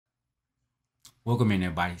Welcome in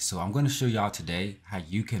everybody. So I'm going to show y'all today how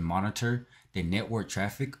you can monitor the network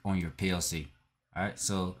traffic on your PLC. All right,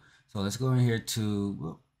 so let's go in here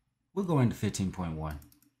to we'll go into 15.1. All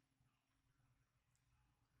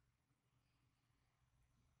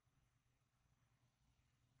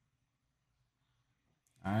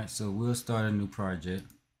right, so we'll start a new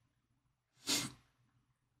project.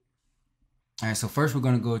 All right, so first we're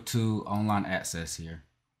going to go to online access here.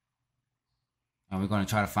 And we're going to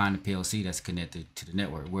try to find the PLC that's connected to the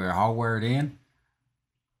network. We're hardwired in.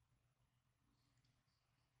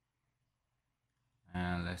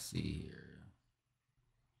 And let's see here.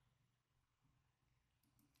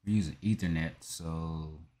 We're using Ethernet,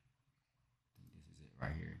 so this is it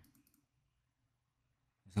right here.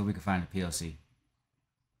 So we can find the PLC.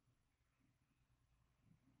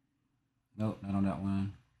 Nope, not on that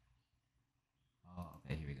one. Oh,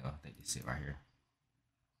 okay, here we go. I think this is it right here.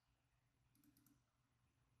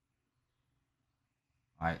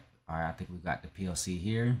 All right, I think we got the PLC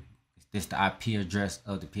here. This is the IP address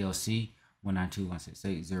of the PLC,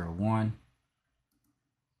 192.168.0.1. All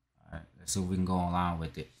right, let's see if we can go online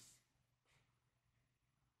with it.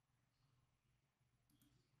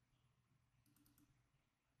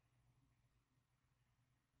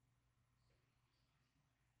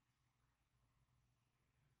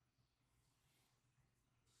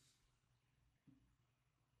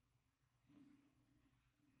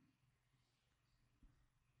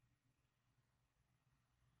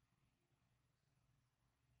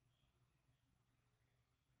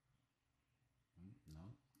 No.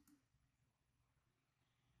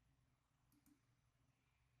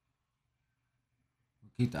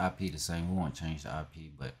 We'll keep the IP the same. We won't change the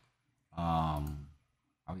IP, but are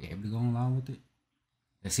we able to go online with it?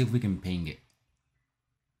 Let's see if we can ping it.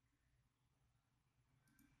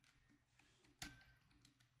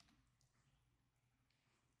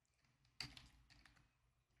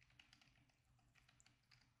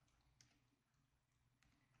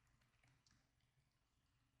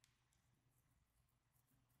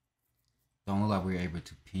 Don't look like we're able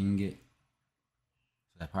to ping it.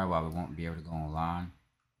 So that's probably why we won't be able to go online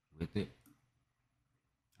with it.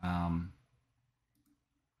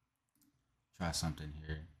 Try something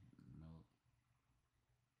here.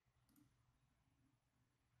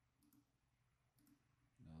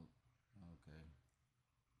 Nope. Nope. Okay.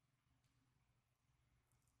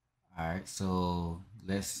 All right, so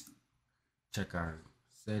let's check our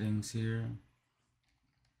settings here.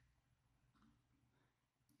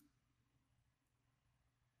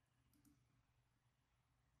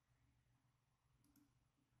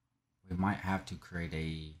 We might have to create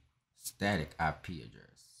a static IP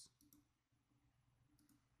address.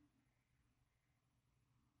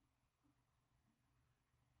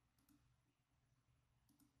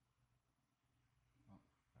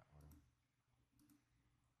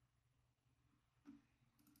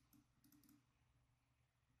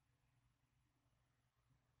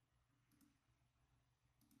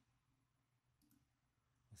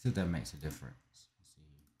 Let's see if that makes a difference. Let's see.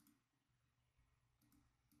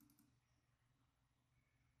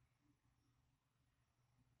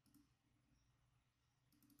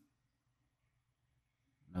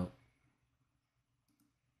 Nope.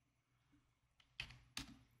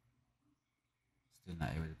 Still not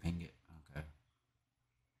able to ping it. Okay.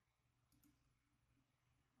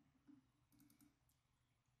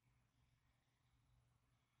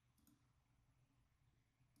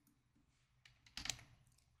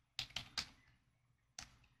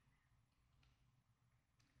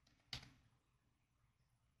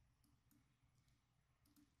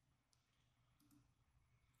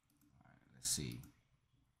 Let's see.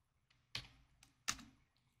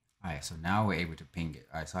 All right, so now we're able to ping it.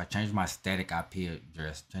 All right, so I changed my static IP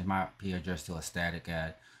address, changed my IP address to a static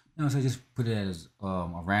ad. So just put it as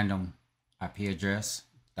a random IP address.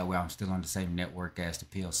 That way I'm still on the same network as the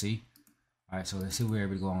PLC. All right, so let's see if we're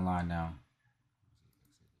able to go online now.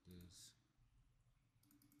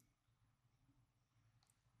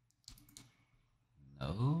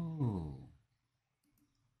 No.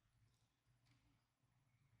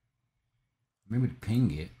 Maybe to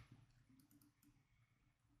ping it.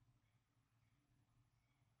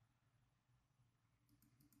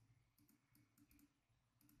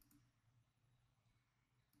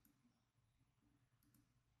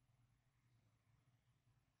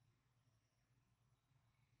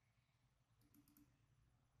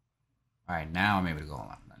 All right, now I'm able to go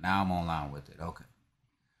online. Now I'm online with it. Okay.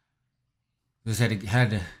 Just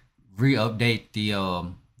had to re-update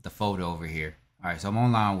the folder over here. All right, so I'm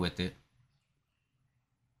online with it.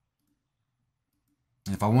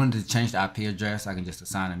 And if I wanted to change the IP address, I can just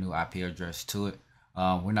assign a new IP address to it.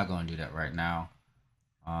 We're not going to do that right now.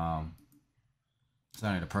 It's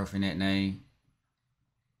under the Profinet name.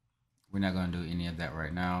 We're not going to do any of that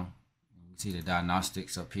right now. You see the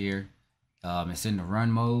diagnostics up here. It's in the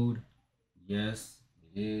run mode. Yes,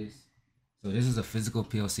 it is. So this is a physical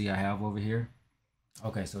PLC I have over here.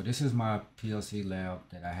 Okay, so this is my PLC lab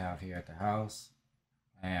that I have here at the house.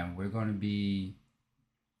 And we're going to be,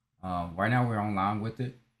 right now we're online with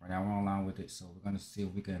it. So we're going to see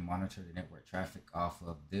if we can monitor the network traffic off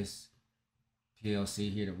of this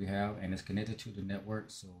PLC here that we have. And it's connected to the network.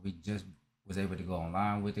 So we just was able to go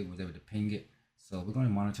online with it, was able to ping it. So we're going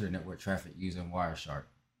to monitor the network traffic using Wireshark.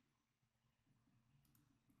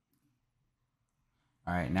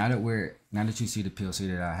 All right, now that you see the PLC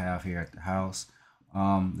that I have here at the house,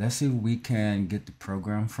 let's see if we can get the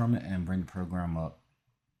program from it and bring the program up.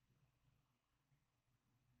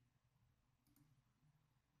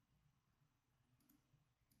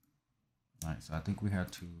 All right, so I think we have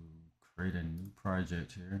to create a new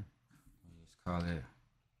project here. Let's call it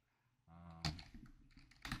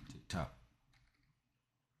TikTok.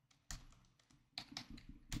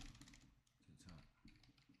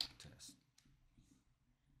 Test.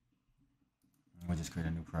 And we'll just create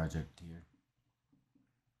a new project here.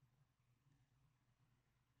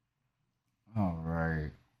 All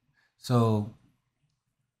right. So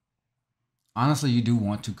honestly, you do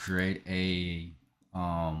want to create a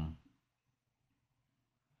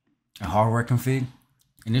hardware config.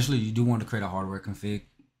 Initially, you do want to create a hardware config.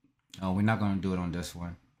 We're not going to do it on this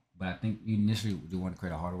one, but I think you initially do want to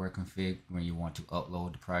create a hardware config when you want to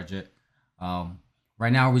upload the project.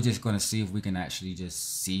 Right now, we're just going to see if we can actually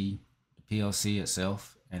just see the PLC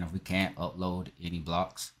itself, and if we can't upload any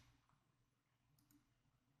blocks.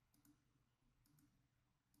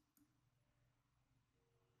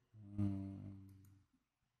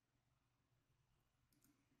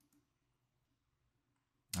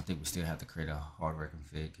 I think we still have to create a hardware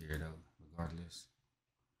config here though, regardless.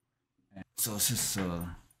 And so it's just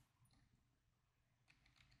 319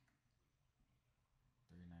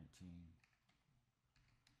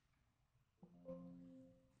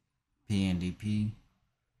 PNDP.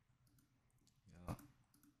 Yep.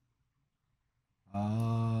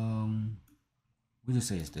 We'll just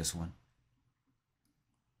say it's this one.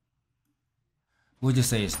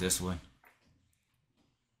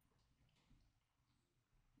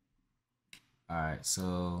 All right,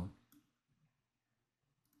 so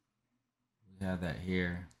we have that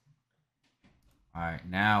here. All right,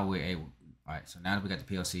 now we're able. All right, so now that we got the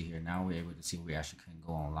PLC here, now we're able to see if we actually can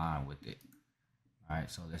go online with it. All right,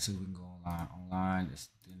 so let's see if we can go online. Let's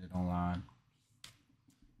extend it online.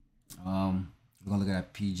 We're gonna look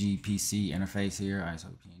at PG-PC interface here. All right, so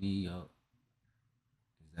PNE. Is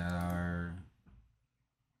that our?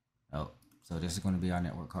 Oh, so this is going to be our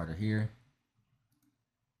network card here.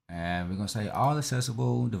 And we're going to say all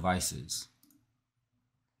accessible devices.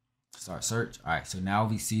 Start search. All right, so now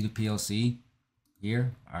we see the PLC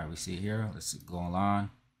here. All right, we see it here. Let's go online.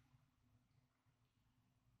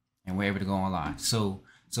 And we're able to go online. So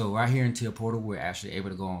right here in TIA Portal, we're actually able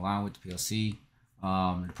to go online with the PLC.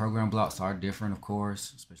 The program blocks are different, of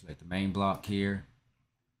course, especially like the main block here.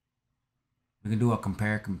 We can do a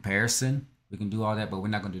comparison. We can do all that, but we're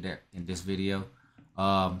not going to do that in this video.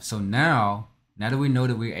 So now that we know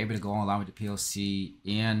that we're able to go online with the PLC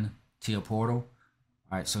in TIA Portal,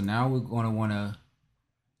 all right, so now we're going to want to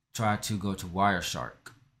try to go to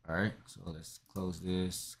Wireshark. All right, so let's close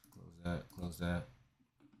this, close that.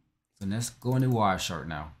 So let's go into Wireshark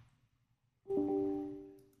now.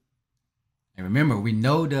 And remember, we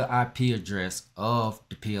know the IP address of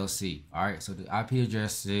the PLC. All right, so the IP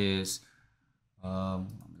address is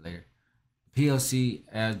later. PLC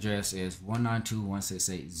address is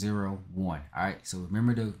 192.168.0.1. All right, so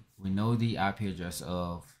remember we know the IP address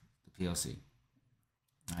of the PLC.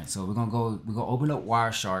 All right, so we're gonna open up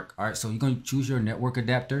Wireshark. All right, so you're gonna choose your network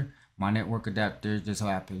adapter. My network adapter just so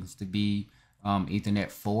happens to be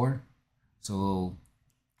Ethernet 4. So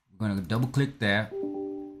we're gonna double click that.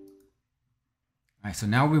 All right, so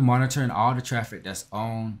now we're monitoring all the traffic that's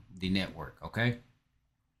on the network. Okay.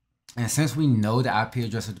 And since we know the IP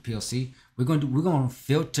address of the PLC, we're going to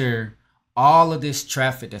filter all of this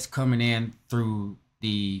traffic that's coming in through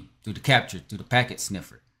the capture, through the packet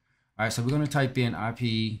sniffer. All right, so we're going to type in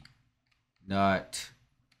IP dot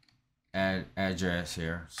address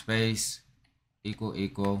here, space equal,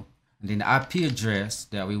 and then the IP address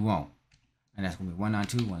that we want, and that's going to be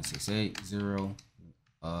 192.168.0.1.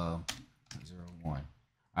 All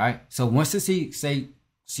right, so once you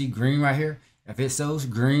see green right here. If it shows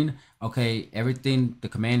green, okay, everything, the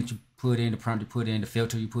command you put in, the prompt you put in, the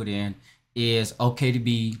filter you put in is okay to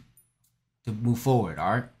to move forward.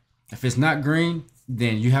 All right. If it's not green,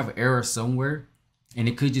 then you have an error somewhere, and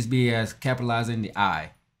it could just be as capitalizing the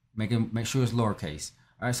I. Make sure it's lowercase.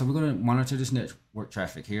 All right. So we're gonna monitor this network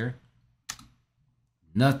traffic here.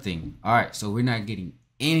 Nothing. All right. So we're not getting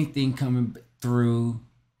anything coming through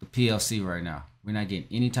the PLC right now. We're not getting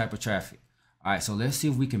any type of traffic. All right. So let's see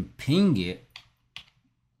if we can ping it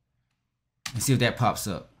and see if that pops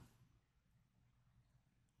up.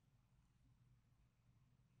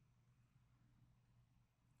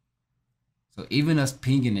 So even us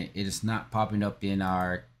pinging it, it is not popping up in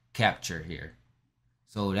our capture here.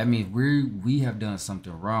 So that means we have done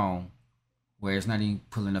something wrong where it's not even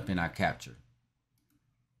pulling up in our capture.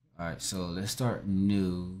 All right, so let's start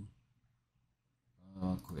new.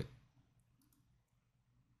 Quick.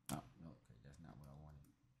 Oh, no, okay, that's not what I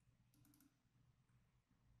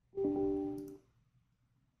wanted.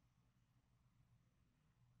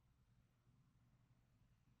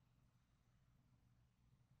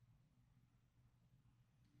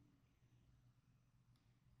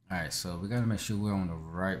 All right, so we gotta make sure we're on the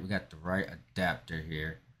right. We got the right adapter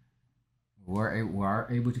here. We are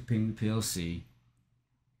able to ping the PLC.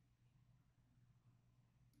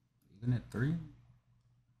 Isn't it 3? I'll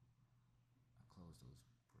close those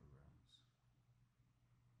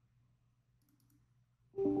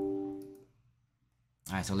programs.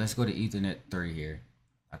 All right, so let's go to Ethernet 3 here.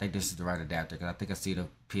 I think this is the right adapter because I think I see the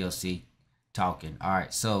PLC talking. All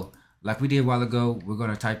right, so like we did a while ago, we're going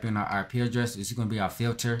to type in our IP address. This is going to be our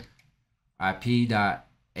filter, IP.addr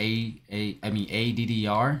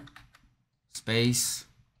space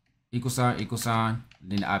 ==,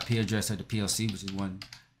 then the IP address of the PLC, which is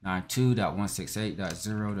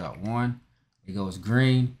 192.168.0.1. It goes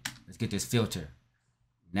green. Let's get this filter.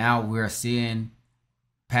 Now we're seeing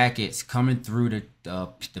packets coming through the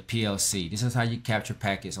PLC. This is how you capture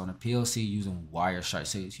packets on a PLC using Wireshark.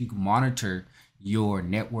 So you can monitor your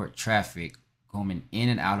network traffic coming in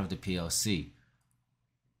and out of the PLC.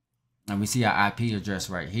 And we see our IP address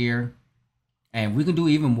right here. And we can do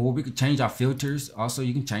even more. We can change our filters. Also,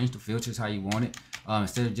 you can change the filters how you want it.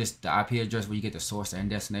 Instead of just the IP address where you get the source and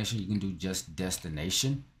destination, you can do just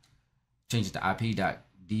destination. Change it to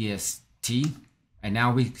IP.dst. And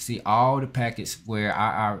now we see all the packets where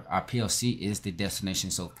our PLC is the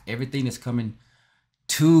destination. So everything that's coming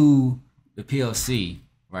to the PLC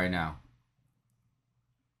right now,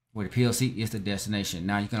 where the PLC is the destination.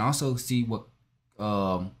 Now you can also see what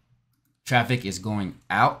traffic is going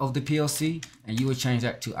out of the PLC, and you would change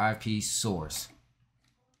that to IP source.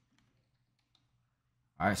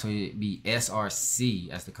 All right, so it'd be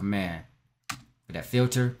SRC as the command for that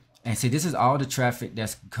filter. And see, this is all the traffic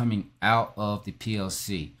that's coming out of the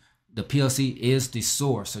PLC. The PLC is the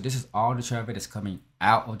source, so this is all the traffic that's coming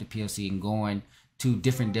out of the PLC and going to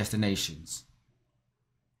different destinations.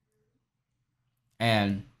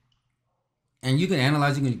 And you can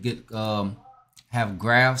analyze. You can get have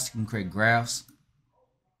graphs. You can create graphs.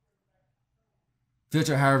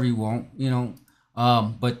 Filter however you want.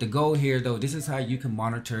 But the goal here, though, this is how you can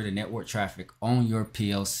monitor the network traffic on your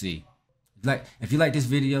PLC. If you like this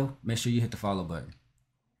video, make sure you hit the follow button.